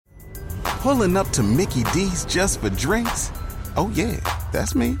Pulling up to Mickey D's just for drinks? Oh yeah,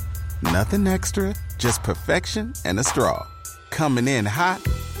 that's me. Nothing extra, just perfection and a straw. Coming in hot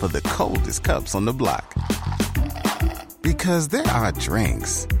for the coldest cups on the block. Because there are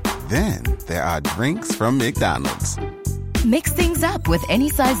drinks. Then there are drinks from McDonald's. Mix things up with any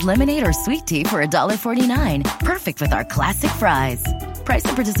size lemonade or sweet tea for $1.49. Perfect with our classic fries. Price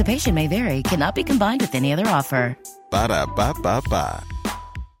and participation may vary. Cannot be combined with any other offer. Ba-da-ba-ba-ba.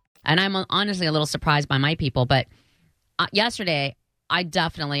 And I'm honestly a little surprised by my people, but yesterday I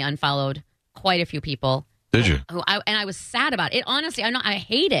definitely unfollowed quite a few people. Did you? And I was sad about it. Honestly, I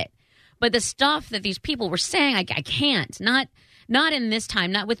hate it. But the stuff that these people were saying, I can't. Not in this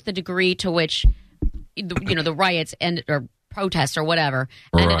time. Not with the degree to which, the riots or protests or whatever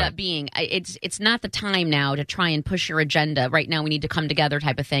ended up being. It's not the time now to try and push your agenda. Right now, we need to come together,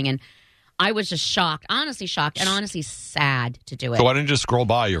 type of thing. And I was just shocked, and honestly sad to do it. So why didn't you just scroll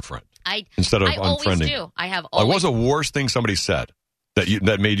by your friend instead of unfriending? I always do. I have always. What was the worst thing somebody said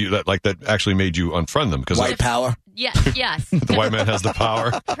that actually made you unfriend them? Because white power. Yes. The white man has the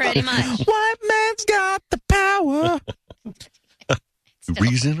power. Pretty much. White man's got the power.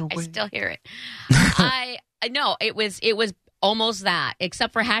 I still hear it. I know it was almost that,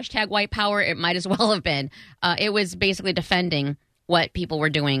 except for hashtag white power. It might as well have been. It was basically defending what people were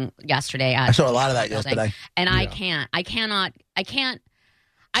doing yesterday. I saw a lot of that yesterday, and I can't. I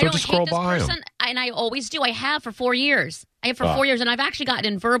So don't just hate scroll this by person, and I always do. I have for 4 years. And I've actually gotten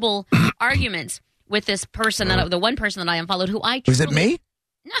in verbal arguments with this person the one person that I unfollowed, who I truly, was it me?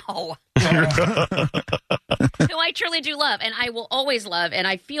 No. Who I truly do love, and I will always love, and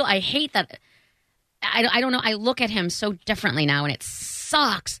I hate that. I don't know. I look at him so differently now, and it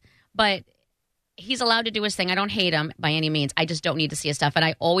sucks. But he's allowed to do his thing. I don't hate him by any means. I just don't need to see his stuff, and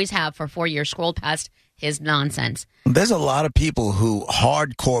I always have for 4 years scrolled past his nonsense. There's a lot of people who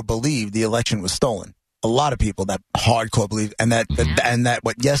hardcore believe the election was stolen. A lot of people that hardcore believe, and that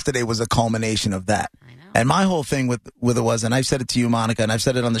what yesterday was a culmination of that. I know. And my whole thing with it was, and I've said it to you, Monica, and I've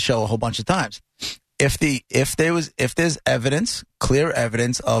said it on the show a whole bunch of times. If there's evidence, clear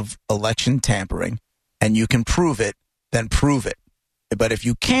evidence of election tampering, and you can prove it, then prove it. But if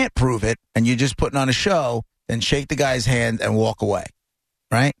you can't prove it and you're just putting on a show, then shake the guy's hand and walk away,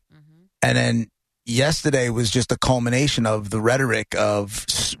 right? Mm-hmm. And then yesterday was just a culmination of the rhetoric of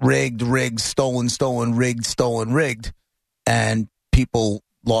rigged, stolen, rigged, and people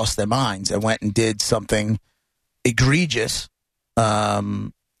lost their minds and went and did something egregious. You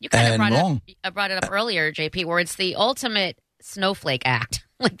kind of brought it up earlier, JP, where it's the ultimate snowflake act.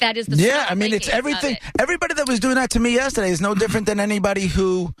 Like that is the it's everything. Everybody that was doing that to me yesterday is no different than anybody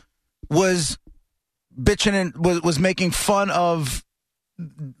who was bitching and was making fun of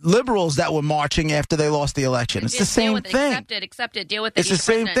liberals that were marching after they lost the election. It's the same thing. Accept it. Deal with it. It's the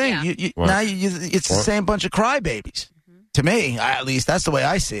same thing. Yeah. It's the same bunch of crybabies. Mm-hmm. To me, at least, that's the way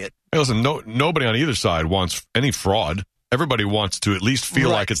I see it. Hey, listen, nobody on either side wants any fraud. Everybody wants to at least feel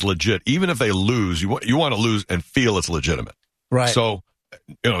like it's legit. Even if they lose, you want to lose and feel it's legitimate. Right. So,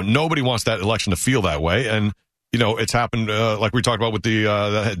 nobody wants that election to feel that way. And, it's happened, like we talked about with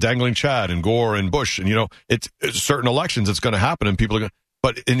the dangling Chad and Gore and Bush. And, it's certain elections, it's going to happen and people are going to.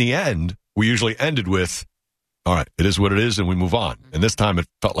 But in the end, we usually ended with, all right, it is what it is, and we move on. And this time it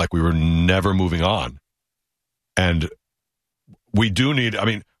felt like we were never moving on. And we do need,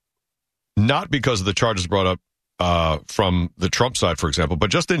 not because of the charges brought up from the Trump side, for example,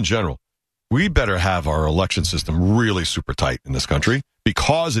 but just in general, we better have our election system really super tight in this country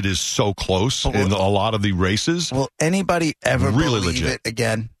because it is so close in a lot of the races. Will anybody ever really believe legit. it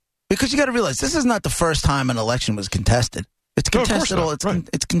again? Because you got to realize, this is not the first time an election was contested. It's contested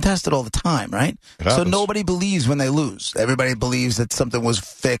it's contested all the time, right? So nobody believes when they lose. Everybody believes that something was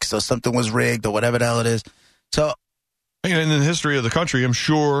fixed or something was rigged or whatever the hell it is. So, in the history of the country, I'm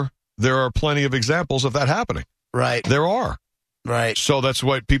sure there are plenty of examples of that happening. Right. There are. Right. So that's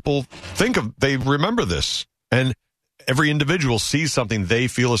what people think of. They remember this. And every individual sees something they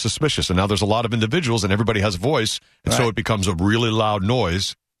feel is suspicious. And now there's a lot of individuals and everybody has a voice. And so it becomes a really loud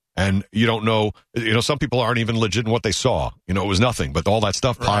noise. And you don't know, some people aren't even legit in what they saw. It was nothing. But all that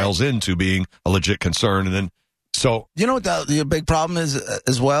stuff piles into being a legit concern. And then, so. You know what the big problem is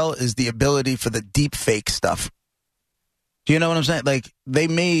as well is the ability for the deep fake stuff. Do you know what I'm saying? Like, they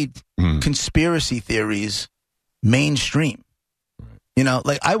made conspiracy theories mainstream.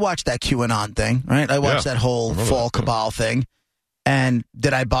 Like, I watched that QAnon thing, right? I watched that whole fall cabal thing. And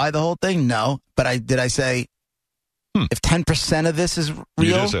did I buy the whole thing? No. But did I say, if 10% of this is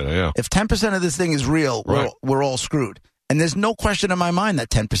real, if 10% of this thing is real, we're all screwed. And there's no question in my mind that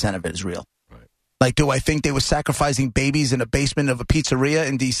 10% of it is real. Like, do I think they were sacrificing babies in a basement of a pizzeria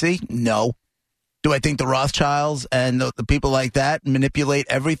in D.C.? No. Do I think the Rothschilds and the people like that manipulate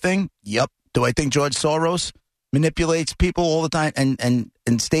everything? Yep. Do I think George Soros manipulates people all the time and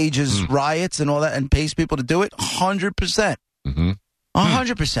stages riots and all that and pays people to do it? 100%.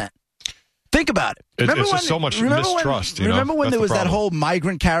 100%. Think about it. It's just so much mistrust. Remember when there was that whole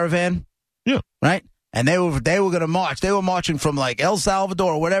migrant caravan? Yeah. Right? And they were going to march. They were marching from like El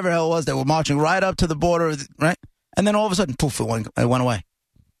Salvador or whatever the hell it was. They were marching right up to the border, right? And then all of a sudden, poof, it went away.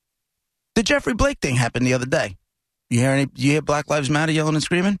 The Jeffrey Blake thing happened the other day. You hear Black Lives Matter yelling and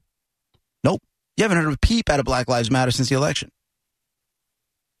screaming? Nope. You haven't heard a peep out of Black Lives Matter since the election.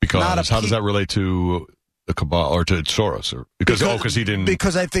 Because how does that relate to the cabal or to Soros? Or because he didn't.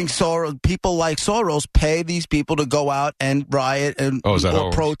 Because I think people like Soros pay these people to go out and riot and or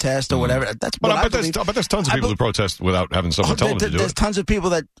protest or whatever. That's what I believe. But there's tons of people who protest without having someone tell them to do it. There's tons of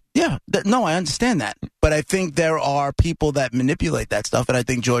people that no, I understand that. But I think there are people that manipulate that stuff, and I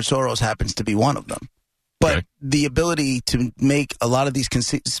think George Soros happens to be one of them. But the ability to make a lot of these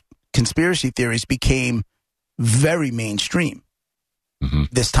conspiracy theories became very mainstream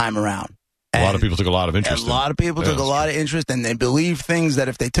this time around. A lot of people took a lot of interest. A lot of people took a lot of interest, and they believed things that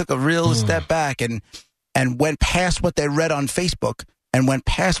if they took a real step back and went past what they read on Facebook and went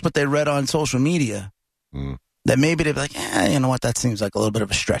past what they read on social media, that maybe they'd be like, you know what, that seems like a little bit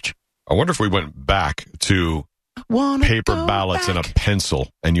of a stretch. I wonder if we went back to paper ballots and a pencil,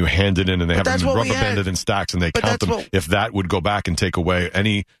 and you hand it in, and they have them rubber banded in stacks, and they count them. If that would go back and take away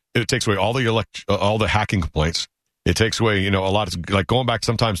it takes away all the hacking complaints. It takes away, a lot of, like, going back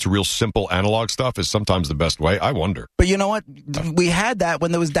sometimes to real simple analog stuff is sometimes the best way. I wonder. But you know what? We had that when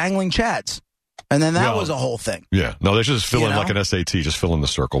there was dangling chads. And then that was a whole thing. Yeah. No, they should just fill in like an SAT. Just fill in the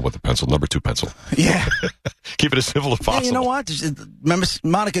circle with the pencil, number 2 pencil. Yeah. Keep it as civil as possible. You know what? Remember,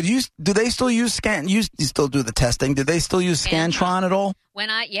 Monica, do they still use Scan? You still do the testing. Do they still use Scantron at all?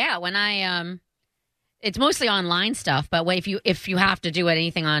 It's mostly online stuff, but if you have to do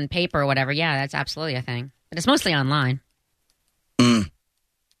anything on paper or whatever, that's absolutely a thing. But it's mostly online. See,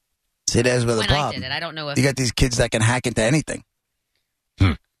 there's where the problem. I did it, I don't know if you got these kids that can hack into anything.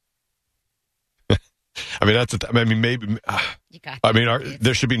 I mean, maybe.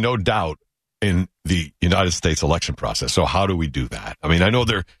 There should be no doubt in the United States election process. So how do we do that? I mean, I know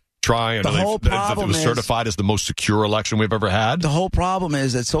they're trying. The whole problem it was certified as the most secure election we've ever had. The whole problem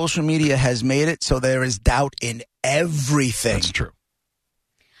is that social media has made it so there is doubt in everything. That's true.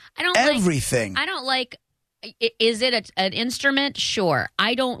 Everything. I don't like. Is it an instrument? Sure.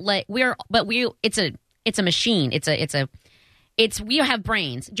 I don't like. It's a machine. We have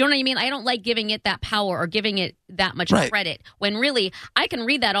brains. Do you know what I mean? I don't like giving it that power or giving it that much credit when really I can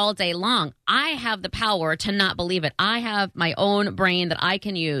read that all day long. I have the power to not believe it. I have my own brain that I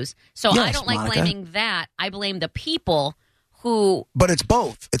can use. So I don't like blaming that. I blame the people who. But it's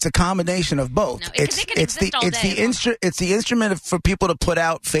both. It's a combination of both. No, it's the instrument for people to put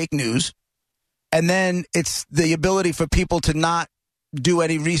out fake news, and then it's the ability for people to not do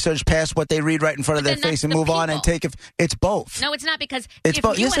any research past what they read right in front of their face and move on and take it. It's both. No, it's not because it's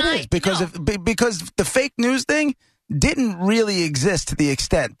both. Yes, it is because because the fake news thing didn't really exist to the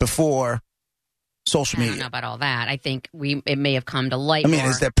extent before social media. I don't know about all that. I think it may have come to light. I mean,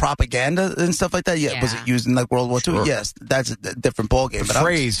 is there propaganda and stuff like that? Yeah. Was it used in like World War II? Sure. Yes, that's a different ballgame. The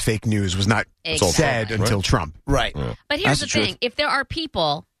phrase "fake news" was not said until Trump. Right. Yeah. But here's the thing: if there are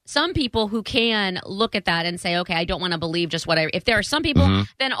some people who can look at that and say, okay, I don't want to believe just whatever. If there are some people,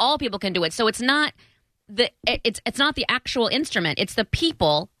 then all people can do it. So it's not it's not the actual instrument. It's the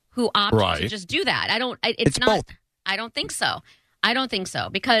people who opt to just do that. It's not. Both. I don't think so. I don't think so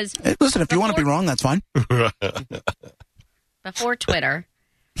because listen, if you want to be wrong, that's fine. Before Twitter,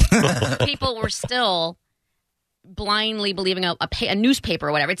 people were still blindly believing a newspaper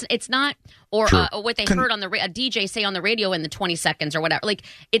or whatever. It's not or what they heard on a DJ say on the radio in the 20 seconds or whatever. Like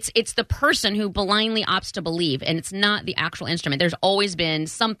it's the person who blindly opts to believe, and it's not the actual instrument. There's always been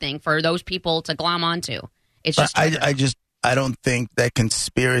something for those people to glom onto. It's just I don't think that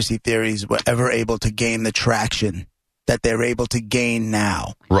conspiracy theories were ever able to gain the traction that they're able to gain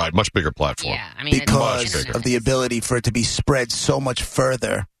now. Right, much bigger platform. Yeah, I mean, because of the ability for it to be spread so much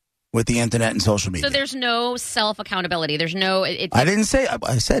further with the internet and social media. So there's no self-accountability. There's no... I didn't say...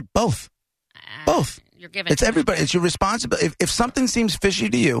 I said both. Both. You're giving... It's everybody. It's your responsibility. If something seems fishy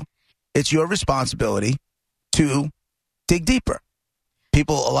to you, it's your responsibility to dig deeper.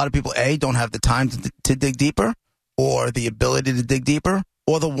 A lot of people, don't have the time to dig deeper, or the ability to dig deeper,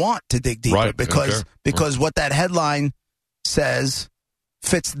 or the want to dig deeper. Right. Because what that headline says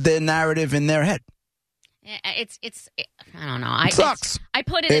fits the narrative in their head. It's I don't know. It sucks. I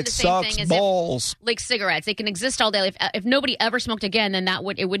put it in the same thing as balls. if, like cigarettes, they can exist all day. If nobody ever smoked again, then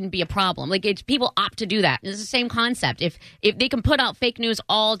it wouldn't be a problem. Like people opt to do that. It's the same concept. If they can put out fake news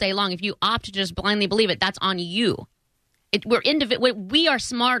all day long, if you opt to just blindly believe it, that's on you. We are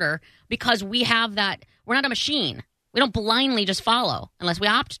smarter because we have that. We're not a machine. We don't blindly just follow unless we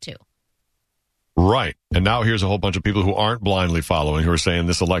opt to. Right. And now here's a whole bunch of people who aren't blindly following who are saying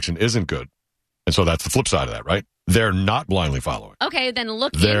this election isn't good. And so that's the flip side of that, right? They're not blindly following. Okay, then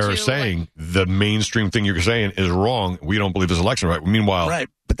look They're saying the mainstream thing you're saying is wrong. We don't believe this election right. Meanwhile... Right,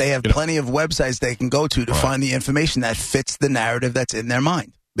 but they have plenty of websites they can go to find the information that fits the narrative that's in their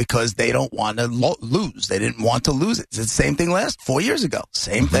mind because they don't want to lose. They didn't want to lose it. It's the same thing 4 years ago.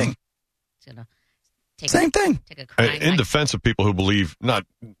 Same thing. Same thing. In defense of people who believe not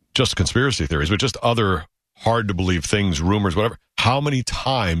just conspiracy theories, but just other hard-to-believe things, rumors, whatever, how many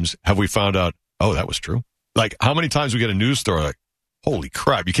times have we found out, oh, that was true? Like, how many times we get a news story like, holy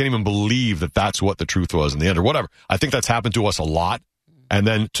crap, you can't even believe that that's what the truth was in the end or whatever. I think that's happened to us a lot. And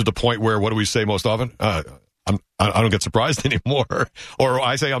then to the point where, what do we say most often? I don't get surprised anymore. Or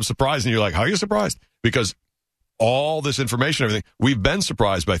I say I'm surprised, and you're like, how are you surprised? Because all this information, everything, we've been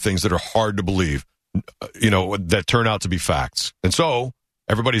surprised by things that are hard to believe, that turn out to be facts. And so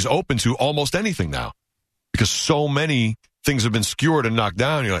everybody's open to almost anything now because so many things have been skewered and knocked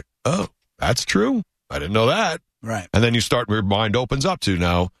down. You're like, oh, that's true. I didn't know that. Right. And then your mind opens up to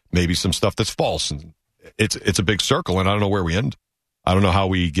now maybe some stuff that's false. And it's a big circle, and I don't know where we end. I don't know how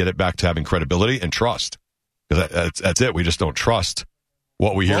we get it back to having credibility and trust. Because that's it. We just don't trust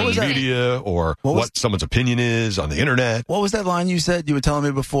what we hear in the media or what someone's opinion is on the internet. What was that line you said? You were telling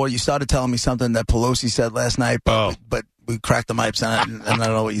me before. You started telling me something that Pelosi said last night, but we cracked the mics on it, and I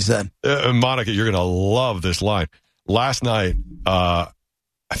don't know what you said. Monica, you're going to love this line. Last night, I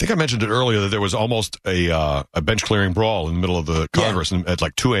think I mentioned it earlier that there was almost a bench clearing brawl in the middle of the Congress at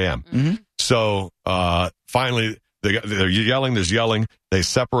like 2 a.m. Mm-hmm. So finally, they're yelling. There's yelling. They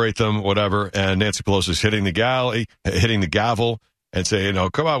separate them, whatever. And Nancy Pelosi's hitting the gavel, and saying,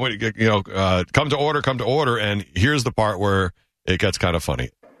 come on, come to order. And here's the part where it gets kind of funny.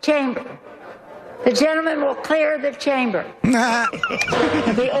 Chamber. The gentleman will clear the chamber.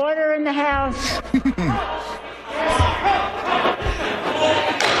 The order in the House.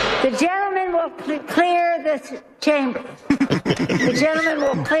 The gentleman will clear the chamber. The gentleman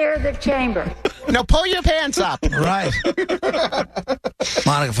will clear the chamber. Now pull your pants up. Right.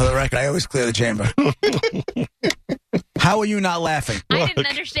 Monica, for the record, I always clear the chamber. How are you not laughing? I didn't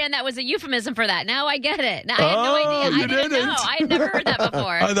understand that was a euphemism for that. Now I get it. Now, I had no idea. I didn't know. I had never heard that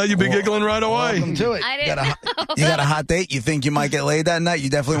before. I thought you'd be giggling right away. Welcome to it. I didn't know. You got a hot date? You think you might get laid that night? You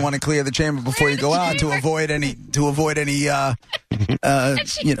definitely want to clear the chamber before you go out to avoid any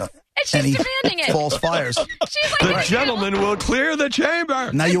any false fires. The gentleman will clear the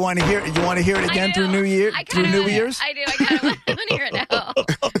chamber. Now you want to hear it again through New Year's? I do. I kind of want to hear it now.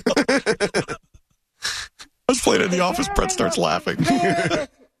 I was playing in the office. Brett starts laughing.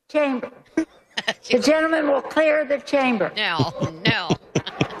 Chamber. The gentleman will clear the chamber. No.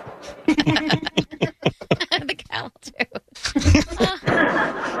 The cow, too.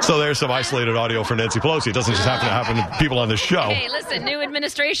 So there's some isolated audio for Nancy Pelosi. It doesn't just happen to people on this show. Hey, listen, new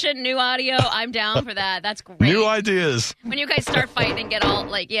administration, new audio. I'm down for that. That's great. New ideas. When you guys start fighting and get all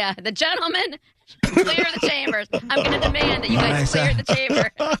the gentleman, clear the chambers. I'm going to demand that you guys clear the chamber.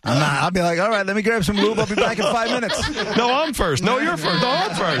 I'll be like, all right, let me grab some lube. I'll be back in 5 minutes. No, I'm first. No, you're first. No,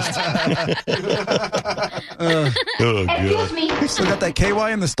 I'm first. Oh, Excuse me. You still got that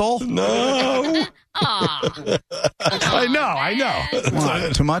KY in the stall? No. Aw. I know.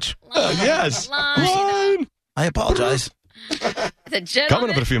 What, too much? Yes. Line. I apologize. The gentleman. Coming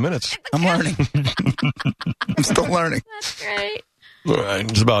up in a few minutes. I'm learning. I'm still learning. That's great. All right,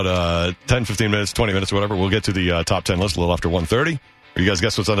 it's about 10, 15 minutes, 20 minutes, whatever. We'll get to the top 10 list a little after 1:30. You guys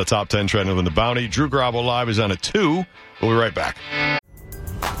guess what's on the top 10 trending in the bounty? Drew Garabo Live is on at 2. We'll be right back.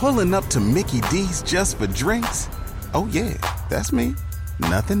 Pulling up to Mickey D's just for drinks? Oh, yeah, that's me.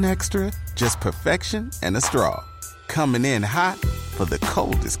 Nothing extra, just perfection and a straw. Coming in hot for the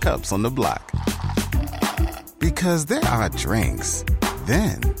coldest cups on the block. Because there are drinks.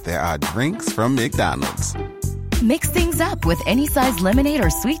 Then there are drinks from McDonald's. Mix things up with any size lemonade or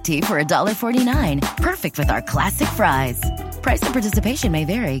sweet tea for $1.49. Perfect with our classic fries. Price and participation may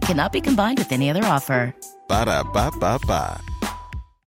vary. Cannot be combined with any other offer. Ba-da-ba-ba-ba.